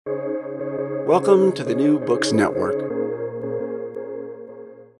Welcome to the New Books Network.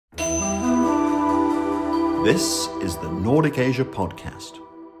 This is the Nordic Asia Podcast.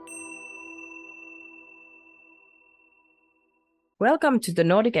 Welcome to the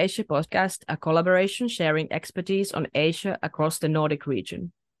Nordic Asia Podcast, a collaboration sharing expertise on Asia across the Nordic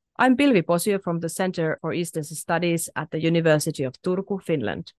region. I'm Pilvi Posio from the Center for Eastern Studies at the University of Turku,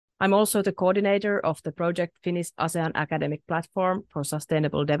 Finland. I'm also the coordinator of the project Finnish ASEAN Academic Platform for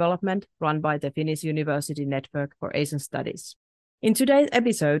Sustainable Development, run by the Finnish University Network for Asian Studies. In today's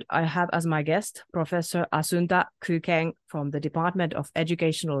episode, I have as my guest Professor Assunta Kykeng from the Department of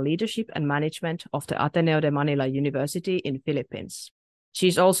Educational Leadership and Management of the Ateneo de Manila University in Philippines.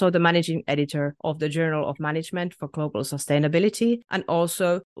 She's also the managing editor of the Journal of Management for Global Sustainability and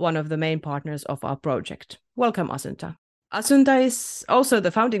also one of the main partners of our project. Welcome, Assunta. Assunta is also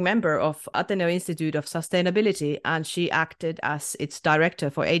the founding member of Ateneo Institute of Sustainability, and she acted as its director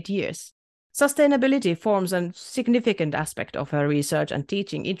for 8 years. Sustainability forms a significant aspect of her research and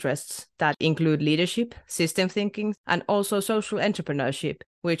teaching interests that include leadership, system thinking, and also social entrepreneurship,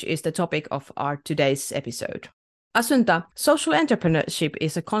 which is the topic of our today's episode. Assunta, social entrepreneurship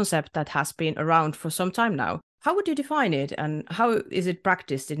is a concept that has been around for some time now. How would you define it, and how is it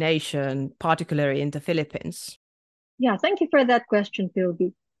practiced in Asia, and particularly in the Philippines? Yeah, thank you for that question,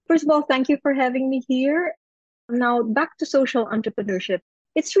 Pilvi. First of all, thank you for having me here. Now, back to social entrepreneurship.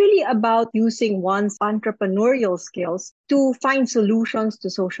 It's really about using one's entrepreneurial skills to find solutions to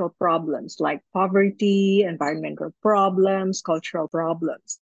social problems like poverty, environmental problems, cultural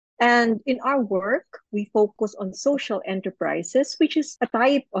problems. And in our work, we focus on social enterprises, which is a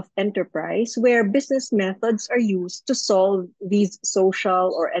type of enterprise where business methods are used to solve these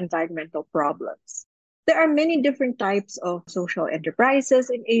social or environmental problems. There are many different types of social enterprises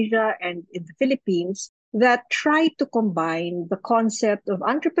in Asia and in the Philippines that try to combine the concept of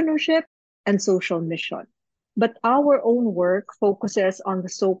entrepreneurship and social mission. But our own work focuses on the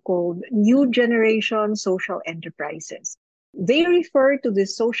so-called new generation social enterprises. They refer to the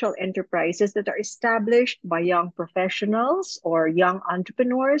social enterprises that are established by young professionals or young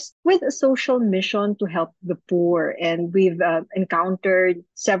entrepreneurs with a social mission to help the poor. And we've encountered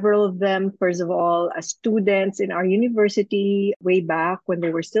several of them, first of all, as students in our university way back when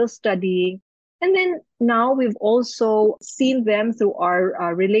they were still studying. And then now we've also seen them through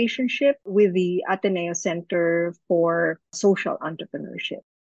our relationship with the Ateneo Center for Social Entrepreneurship.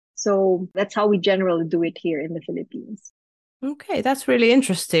 So that's how we generally do it here in the Philippines. Okay, that's really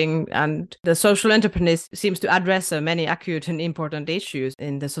interesting. And the social entrepreneur seems to address many acute and important issues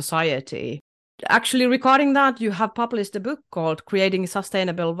in the society. Actually, regarding that, you have published a book called Creating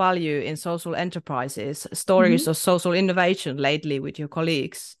Sustainable Value in Social Enterprises, Stories of Social Innovation lately with your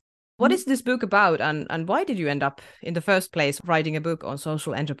colleagues. What is this book about, and why did you end up in the first place writing a book on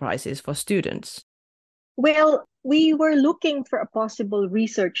social enterprises for students? Well, we were looking for a possible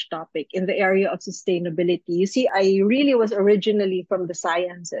research topic in the area of sustainability. You see, I really was originally from the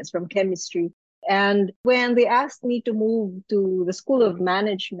sciences, from chemistry. And when they asked me to move to the School of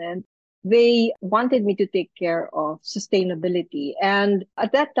Management, they wanted me to take care of sustainability. And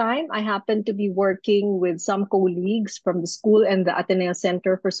at that time, I happened to be working with some colleagues from the school and the Ateneo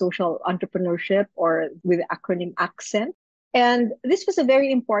Center for Social Entrepreneurship, or with the acronym ACCENT. And this was a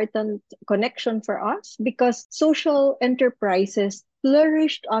very important connection for us because social enterprises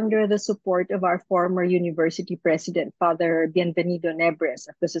flourished under the support of our former university president, Father Bienvenido Nebres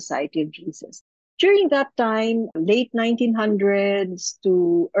of the Society of Jesus. During that time, late 1900s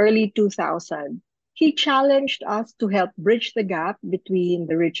to early 2000, he challenged us to help bridge the gap between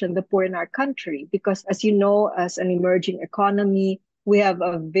the rich and the poor in our country. Because as you know, as an emerging economy, we have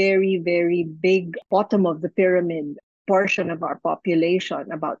a very, very big bottom of the pyramid portion of our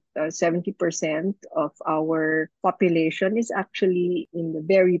population. About 70% of our population is actually in the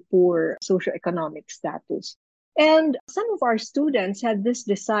very poor socioeconomic status. And some of our students had this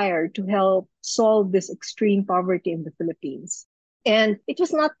desire to help solve this extreme poverty in the Philippines. And it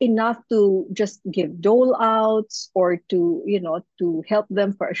was not enough to just give dole outs or to help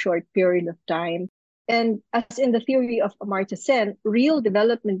them for a short period of time. And as in the theory of Amartya Sen, real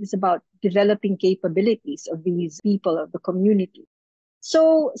development is about developing capabilities of these people of the community.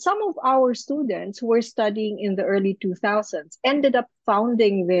 So some of our students who were studying in the early 2000s ended up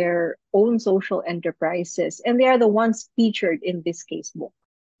founding their own social enterprises, and they are the ones featured in this casebook.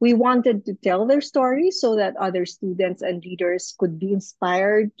 We wanted to tell their stories so that other students and leaders could be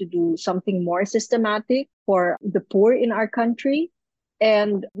inspired to do something more systematic for the poor in our country.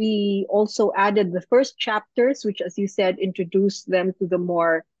 And we also added the first chapters, which, as you said, introduced them to the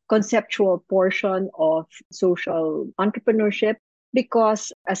more conceptual portion of social entrepreneurship.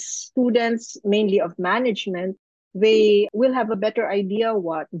 because as students, mainly of management, they will have a better idea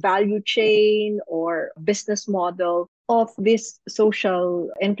what value chain or business model of these social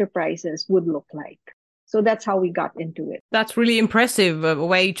enterprises would look like. So that's how we got into it. That's really impressive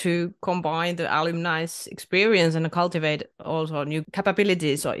way to combine the alumni's experience and cultivate also new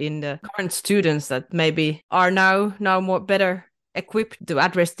capabilities in the current students that maybe are now more better equipped to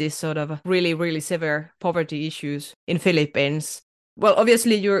address this sort of really, really severe poverty issues in Philippines. Well,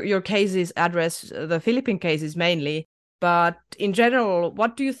 obviously your cases address the Philippine cases mainly, but in general,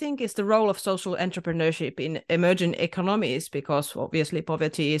 what do you think is the role of social entrepreneurship in emerging economies? Because obviously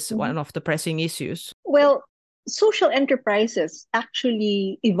poverty is one of the pressing issues. Well, social enterprises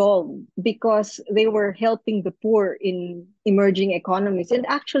actually evolved because they were helping the poor in emerging economies and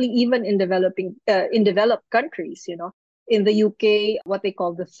actually even in developed countries, In the UK, what they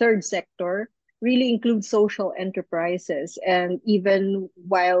call the third sector really includes social enterprises. And even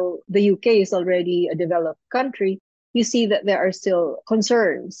while the UK is already a developed country, you see that there are still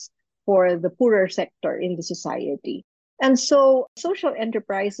concerns for the poorer sector in the society. And so social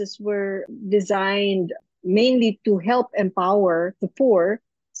enterprises were designed mainly to help empower the poor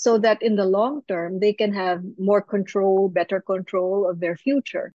so that in the long term, they can have more control, better control of their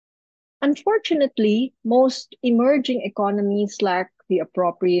future. Unfortunately, most emerging economies lack the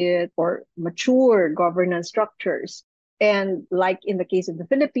appropriate or mature governance structures. And like in the case of the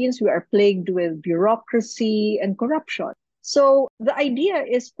Philippines, we are plagued with bureaucracy and corruption. So the idea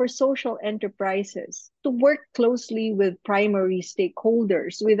is for social enterprises to work closely with primary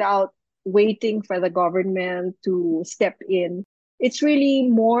stakeholders without waiting for the government to step in. It's really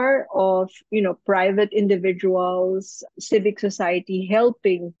more of, private individuals, civic society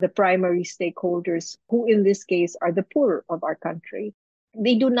helping the primary stakeholders, who in this case are the poor of our country.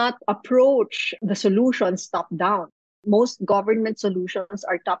 They do not approach the solutions top down. Most government solutions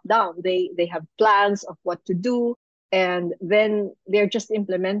are top down. They have plans of what to do, and then they're just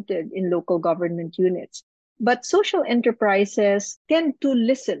implemented in local government units. But social enterprises tend to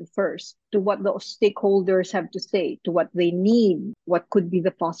listen first to what the stakeholders have to say, to what they need, what could be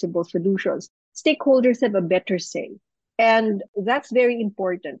the possible solutions. Stakeholders have a better say. And that's very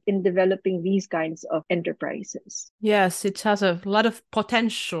important in developing these kinds of enterprises. Yes, it has a lot of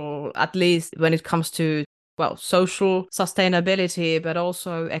potential, at least when it comes to, social sustainability, but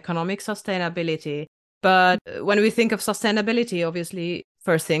also economic sustainability. But when we think of sustainability, obviously,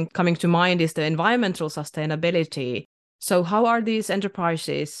 first thing coming to mind is the environmental sustainability. So how are these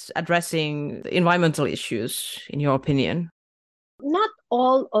enterprises addressing the environmental issues, in your opinion? Not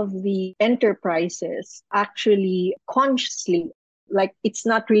all of the enterprises actually consciously, like it's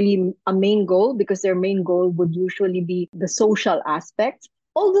not really a main goal because their main goal would usually be the social aspect.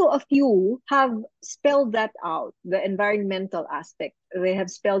 Although a few have spelled that out, the environmental aspect, they have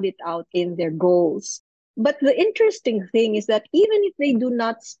spelled it out in their goals. But the interesting thing is that even if they do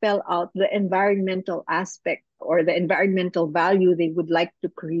not spell out the environmental aspect or the environmental value they would like to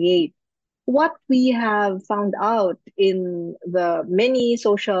create, what we have found out in the many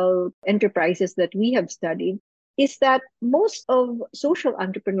social enterprises that we have studied is that most of social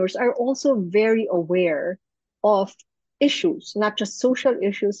entrepreneurs are also very aware of issues, not just social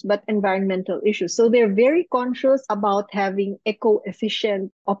issues, but environmental issues. So they're very conscious about having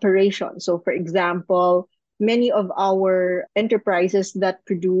eco-efficient operations. So for example, many of our enterprises that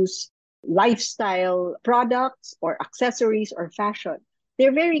produce lifestyle products or accessories or fashion,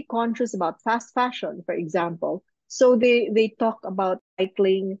 they're very conscious about fast fashion, for example. So they talk about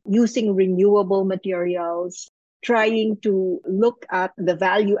cycling, using renewable materials, trying to look at the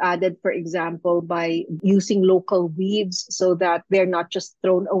value added, for example, by using local weaves so that they're not just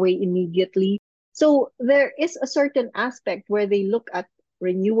thrown away immediately. So there is a certain aspect where they look at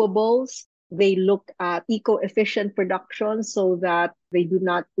renewables, they look at eco-efficient production so that they do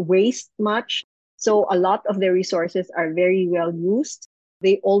not waste much. So a lot of their resources are very well used.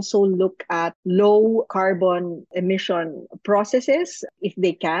 They also look at low carbon emission processes if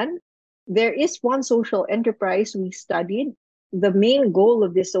they can. There is one social enterprise we studied. The main goal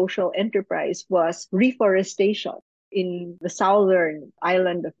of this social enterprise was reforestation in the southern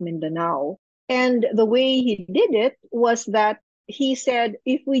island of Mindanao. And the way he did it was that he said,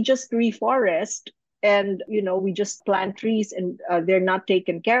 if we just reforest and, we just plant trees and they're not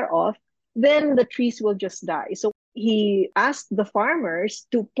taken care of, then the trees will just die. So he asked the farmers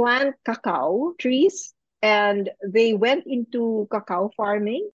to plant cacao trees, and they went into cacao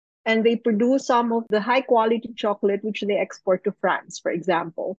farming and they produce some of the high quality chocolate which they export to France, for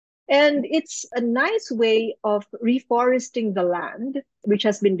example. And it's a nice way of reforesting the land which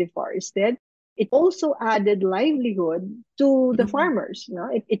has been deforested. it also added livelihood to the farmers.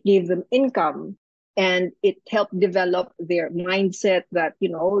 It gave them income, and it helped develop their mindset that,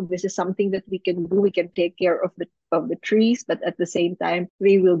 this is something that we can do. We can take care of the trees, but at the same time,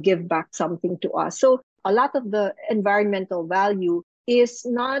 they will give back something to us. So a lot of the environmental value is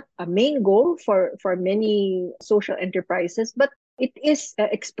not a main goal for many social enterprises, but it is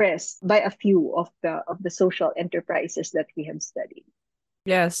expressed by a few of the social enterprises that we have studied.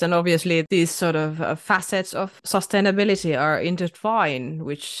 Yes, and obviously these sort of facets of sustainability are intertwined,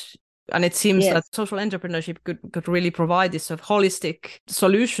 and it seems Yes. that social entrepreneurship could really provide this sort of holistic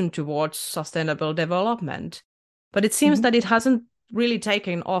solution towards sustainable development. But it seems that it hasn't really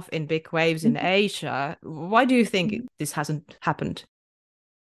taken off in big waves in Asia. Why do you think this hasn't happened?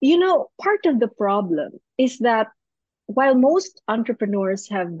 Part of the problem is that while most entrepreneurs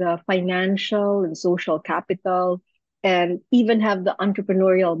have the financial and social capital and even have the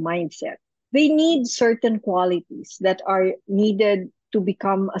entrepreneurial mindset, they need certain qualities that are needed to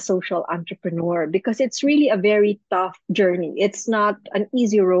become a social entrepreneur, because it's really a very tough journey. It's not an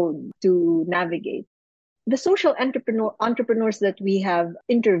easy road to navigate. The social entrepreneurs that we have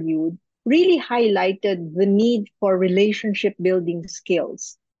interviewed really highlighted the need for relationship building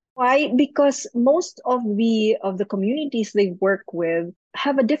skills. Why? Because most of the communities they work with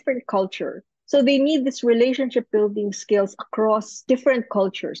have a different culture. So they need this relationship building skills across different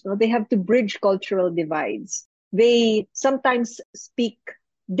cultures. They have to bridge cultural divides. They sometimes speak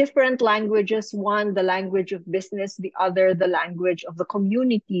different languages, one the language of business, the other the language of the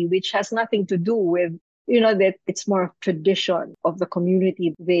community, which has nothing to do with that it's more of tradition of the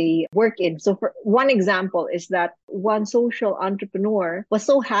community they work in. So for one example is that one social entrepreneur was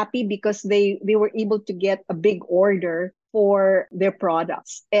so happy because they were able to get a big order for their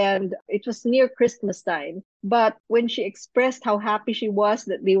products. And it was near Christmas time. But when she expressed how happy she was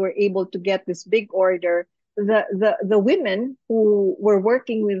that they were able to get this big order, the women who were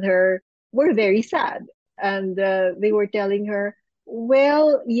working with her were very sad. And they were telling her,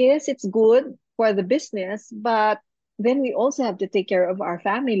 well, yes, it's good for the business, but then we also have to take care of our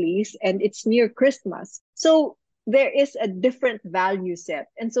families, and it's near Christmas. So there is a different value set.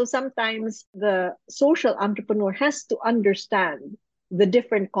 And so sometimes the social entrepreneur has to understand the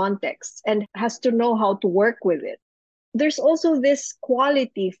different contexts and has to know how to work with it. There's also this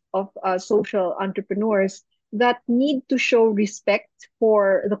quality of social entrepreneurs that need to show respect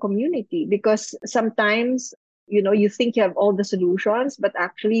for the community, because sometimes you think you have all the solutions, but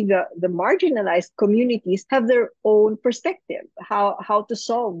actually the marginalized communities have their own perspective, how to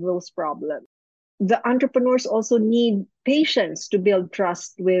solve those problems. The entrepreneurs also need patience to build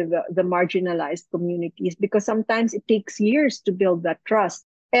trust with the marginalized communities, because sometimes it takes years to build that trust.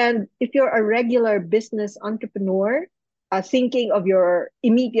 And if you're a regular business entrepreneur, thinking of your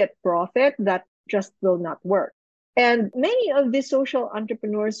immediate profit, that just will not work. And many of the social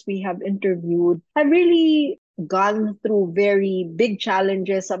entrepreneurs we have interviewed have really gone through very big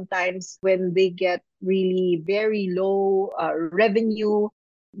challenges sometimes when they get really very low revenue.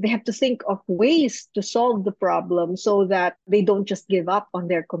 They have to think of ways to solve the problem so that they don't just give up on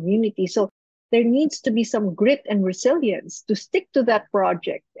their community. So there needs to be some grit and resilience to stick to that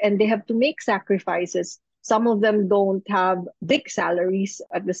project, and they have to make sacrifices. Some of them don't have big salaries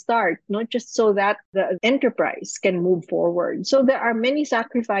at the start, not just so that the enterprise can move forward. So there are many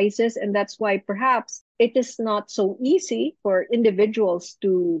sacrifices, and that's why perhaps it is not so easy for individuals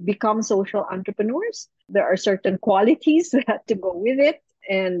to become social entrepreneurs. There are certain qualities that have to go with it,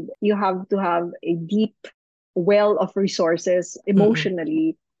 and you have to have a deep well of resources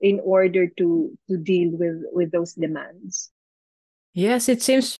emotionally in order to deal with those demands. Yes, it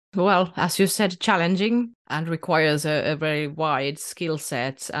seems, well, as you said, challenging and requires a very wide skill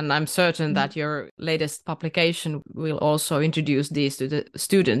set. And I'm certain that your latest publication will also introduce these to the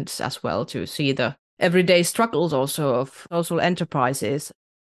students as well, to see the everyday struggles also of social enterprises.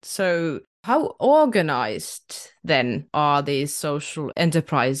 So how organized then are these social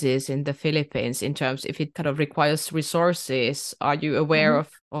enterprises in the Philippines in terms, if it kind of requires resources? Are you aware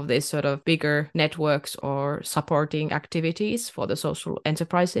of these sort of bigger networks or supporting activities for the social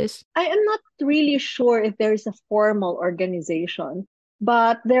enterprises? I am not really sure if there is a formal organization,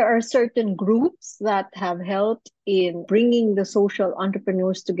 but there are certain groups that have helped in bringing the social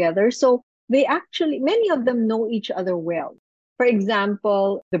entrepreneurs together. So many of them know each other well. For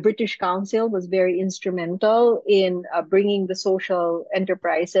example, the British Council was very instrumental in bringing the social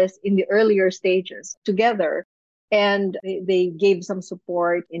enterprises in the earlier stages together. And they gave some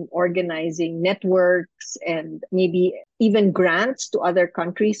support in organizing networks and maybe even grants to other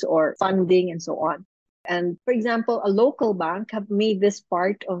countries or funding and so on. And for example, a local bank have made this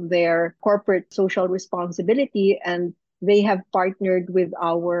part of their corporate social responsibility, and they have partnered with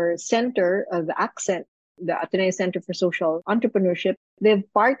our center, the Accent, the Ateneo Center for Social Entrepreneurship. They've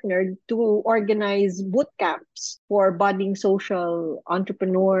partnered to organize boot camps for budding social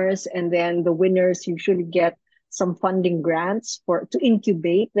entrepreneurs, and then the winners usually get some funding grants to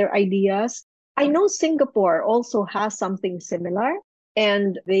incubate their ideas. I know Singapore also has something similar,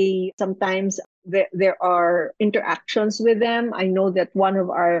 and they sometimes there are interactions with them. I know that one of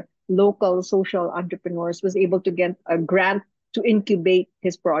our local social entrepreneurs was able to get a grant to incubate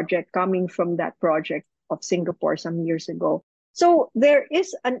his project coming from that project of Singapore some years ago. So there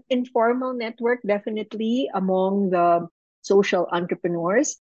is an informal network definitely among the social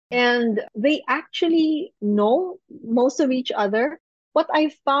entrepreneurs, and they actually know most of each other. What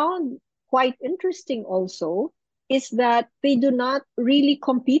I found quite interesting also is that they do not really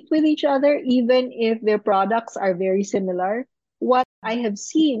compete with each other, even if their products are very similar. What I have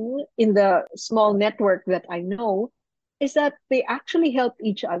seen in the small network that I know is that they actually help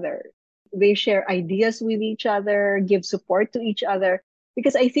each other. They share ideas with each other, give support to each other,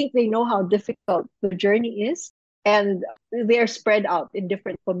 because I think they know how difficult the journey is, and they're spread out in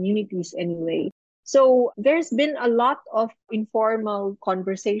different communities anyway. So there's been a lot of informal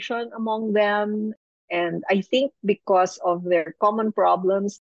conversation among them. And I think because of their common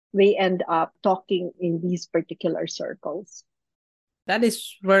problems, they end up talking in these particular circles. That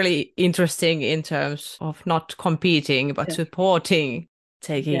is really interesting in terms of not competing, but supporting,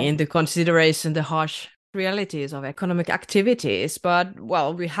 taking into consideration the harsh realities of economic activities. But,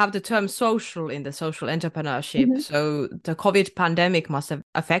 well, we have the term social in the social entrepreneurship. Mm-hmm. So the COVID pandemic must have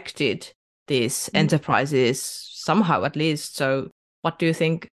affected these enterprises somehow, at least. So what do you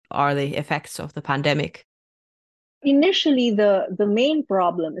think are the effects of the pandemic? Initially, the main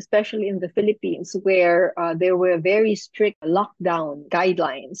problem, especially in the Philippines, where there were very strict lockdown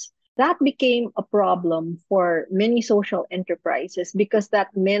guidelines, that became a problem for many social enterprises because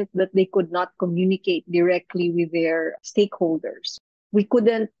that meant that they could not communicate directly with their stakeholders. We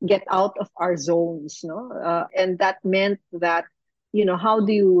couldn't get out of our zones, and that meant that, how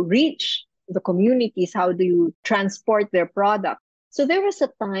do you reach the communities? How do you transport their product? So there was a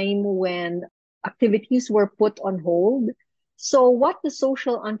time when activities were put on hold. So what the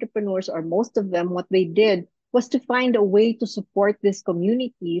social entrepreneurs, or most of them, what they did was to find a way to support these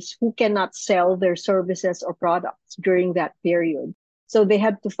communities who cannot sell their services or products during that period. So they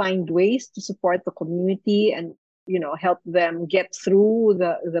had to find ways to support the community and, help them get through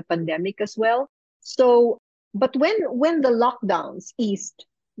the pandemic as well. So, but when the lockdowns eased,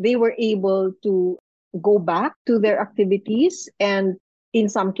 they were able to go back to their activities. And in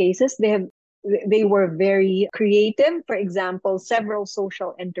some cases, they were very creative. For example, several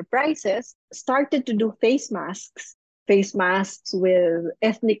social enterprises started to do face masks with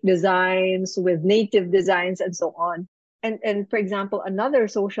ethnic designs, with native designs, and so on. And for example, another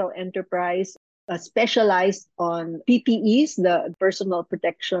social enterprise specialized on PPEs, the personal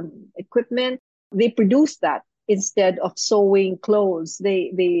protection equipment. They produced that instead of sewing clothes.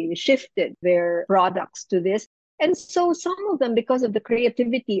 They shifted their products to this. And so some of them, because of the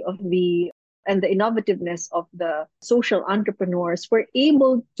creativity and the innovativeness of the social entrepreneurs, were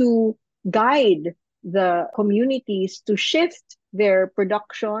able to guide the communities to shift their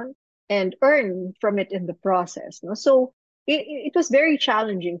production and earn from it in the process. So it was very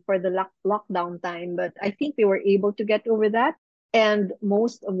challenging for the lockdown time, but I think they were able to get over that. And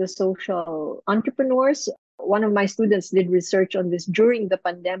most of the social entrepreneurs, one of my students did research on this during the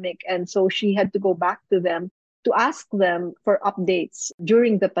pandemic, and so she had to go back to them to ask them for updates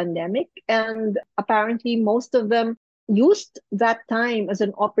during the pandemic. And apparently most of them used that time as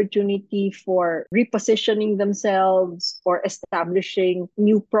an opportunity for repositioning themselves or establishing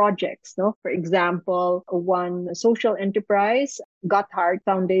new projects. For example, one social enterprise, Gotthard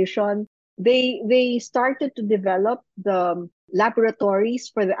Foundation, they started to develop the laboratories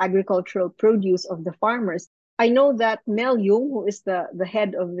for the agricultural produce of the farmers. I know that Mel Yung, who is the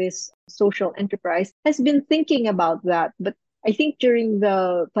head of this social enterprise, has been thinking about that. But I think during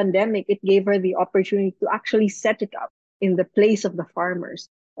the pandemic, it gave her the opportunity to actually set it up in the place of the farmers.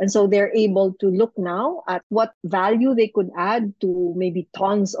 And so they're able to look now at what value they could add to maybe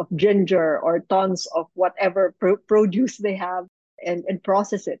tons of ginger or tons of whatever produce they have and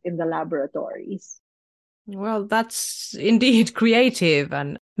process it in the laboratories. Well, that's indeed creative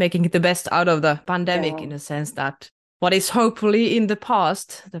and making the best out of the pandemic in a sense that what is hopefully in the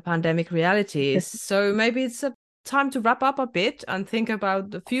past, the pandemic realities. So maybe it's a time to wrap up a bit and think about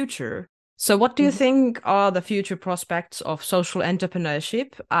the future. So what do you think are the future prospects of social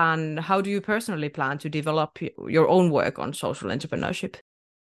entrepreneurship, and how do you personally plan to develop your own work on social entrepreneurship?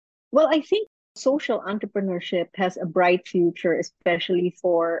 Well, I think social entrepreneurship has a bright future, especially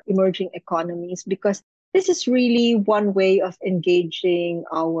for emerging economies, because this is really one way of engaging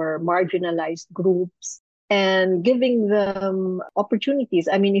our marginalized groups and giving them opportunities.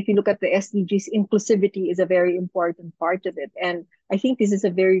 I mean, if you look at the SDGs, inclusivity is a very important part of it. And I think this is a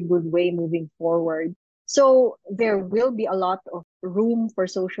very good way moving forward. So there will be a lot of room for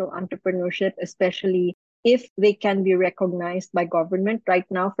social entrepreneurship, especially if they can be recognized by government. Right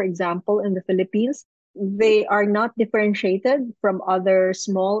now, for example, in the Philippines, they are not differentiated from other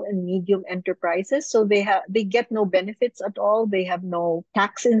small and medium enterprises. So they get no benefits at all. They have no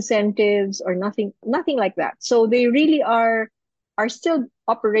tax incentives or nothing like that. So they really are still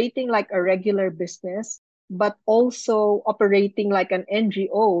operating like a regular business, but also operating like an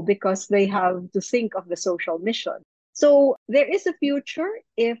NGO because they have to think of the social mission. So there is a future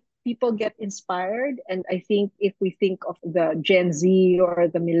if people get inspired. And I think if we think of the Gen Z or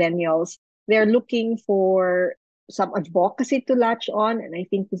the millennials, they're looking for some advocacy to latch on. And I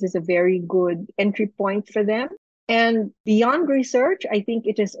think this is a very good entry point for them. And beyond research, I think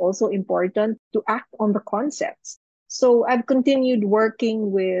it is also important to act on the concepts. So I've continued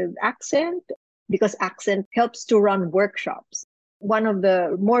working with Accent because Accent helps to run workshops. One of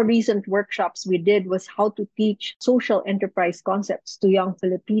the more recent workshops we did was how to teach social enterprise concepts to young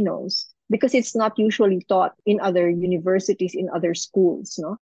Filipinos because it's not usually taught in other universities, in other schools.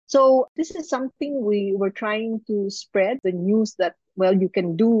 No? So this is something we were trying to spread the news that, well, you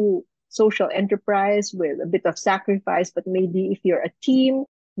can do social enterprise with a bit of sacrifice, but maybe if you're a team,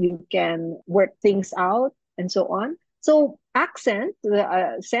 you can work things out and so on. So Accent,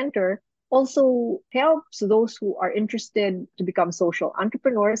 the center, also helps those who are interested to become social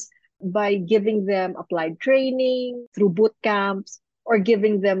entrepreneurs by giving them applied training through boot camps or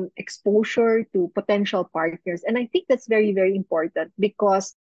giving them exposure to potential partners. And I think that's very, very important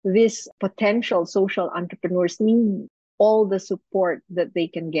because these potential social entrepreneurs need all the support that they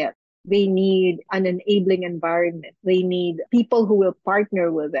can get. They need an enabling environment. They need people who will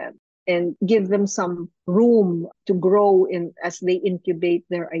partner with them and give them some room to grow in as they incubate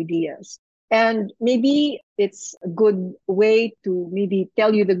their ideas. And maybe it's a good way to maybe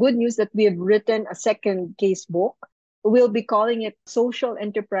tell you the good news that we have written a second case book. We'll be calling it Social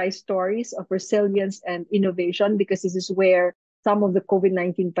Enterprise Stories of Resilience and Innovation because this is where some of the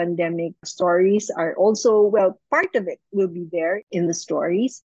COVID-19 pandemic stories are also, well, part of it will be there in the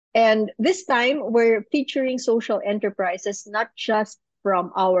stories. And this time we're featuring social enterprises, not just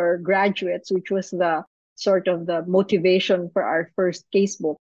from our graduates, which was the sort of the motivation for our first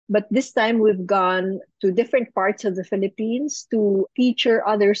casebook. But this time we've gone to different parts of the Philippines to feature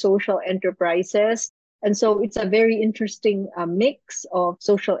other social enterprises. And so it's a very interesting mix of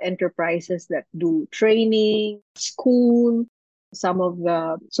social enterprises that do training, school. Some of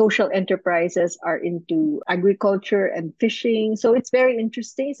the social enterprises are into agriculture and fishing. So it's very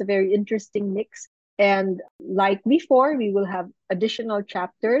interesting. It's a very interesting mix. And like before, we will have additional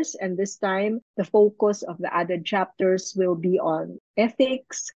chapters. And this time, the focus of the added chapters will be on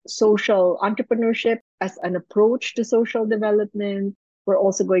ethics, social entrepreneurship as an approach to social development. We're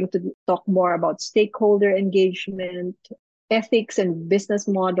also going to talk more about stakeholder engagement, ethics and business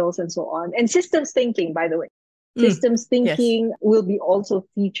models, and so on. And systems thinking, by the way. Systems thinking will be also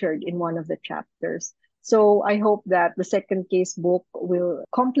featured in one of the chapters. So I hope that the second case book will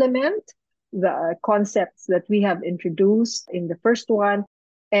complement the concepts that we have introduced in the first one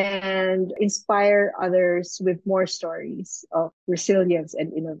and inspire others with more stories of resilience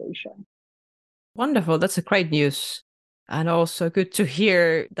and innovation. Wonderful. That's a great news. And also good to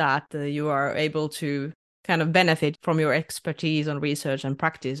hear that you are able to kind of benefit from your expertise on research and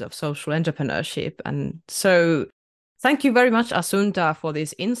practice of social entrepreneurship. And so thank you very much, Asunta, for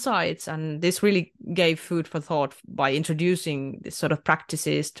these insights. And this really gave food for thought by introducing this sort of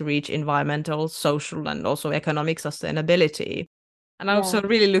practices to reach environmental, social, and also economic sustainability. And I'm also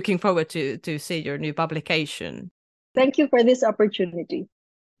really looking forward to see your new publication. Thank you for this opportunity.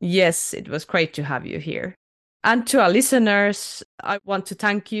 Yes, it was great to have you here. And to our listeners, I want to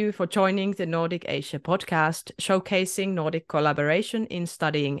thank you for joining the Nordic Asia podcast, showcasing Nordic collaboration in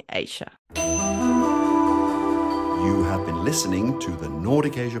studying Asia. You have been listening to the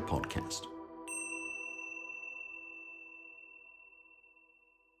Nordic Asia podcast.